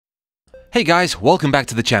Hey guys, welcome back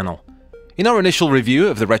to the channel. In our initial review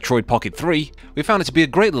of the Retroid Pocket 3, we found it to be a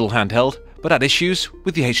great little handheld, but had issues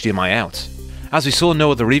with the HDMI out. As we saw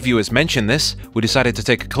no other reviewers mention this, we decided to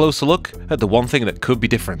take a closer look at the one thing that could be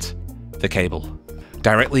different: the cable.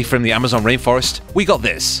 Directly from the Amazon rainforest, we got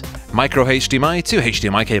this micro HDMI to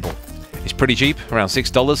HDMI cable. It's pretty cheap, around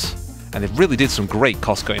 $6, and they really did some great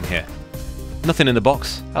cost cutting here. Nothing in the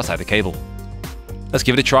box outside the cable. Let's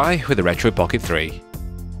give it a try with the Retroid Pocket 3.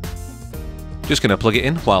 Just gonna plug it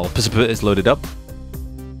in while Precipitate is loaded up.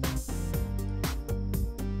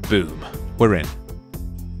 Boom, we're in.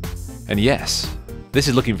 And yes, this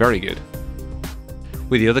is looking very good.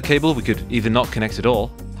 With the other cable, we could either not connect at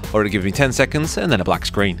all, or it'd give me 10 seconds and then a black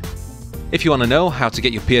screen. If you want to know how to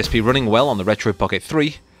get your PSP running well on the Retroid Pocket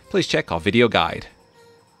 3, please check our video guide.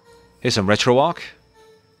 Here's some RetroArch.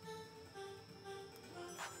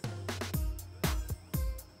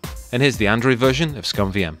 And here's the Android version of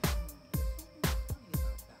ScumVM.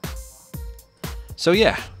 So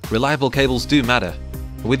yeah, reliable cables do matter.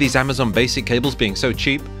 With these Amazon basic cables being so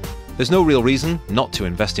cheap, there's no real reason not to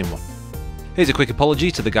invest in one. Here's a quick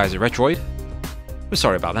apology to the guys at Retroid. We're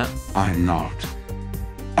sorry about that. I'm not.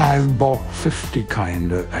 I've bought 50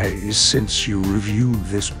 kinda A's since you reviewed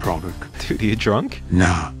this product. Dude, are you drunk?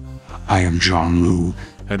 Nah, I am John Liu.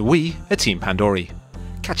 And we are Team Pandory.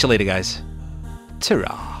 Catch you later, guys.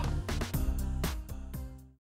 Ta-ra.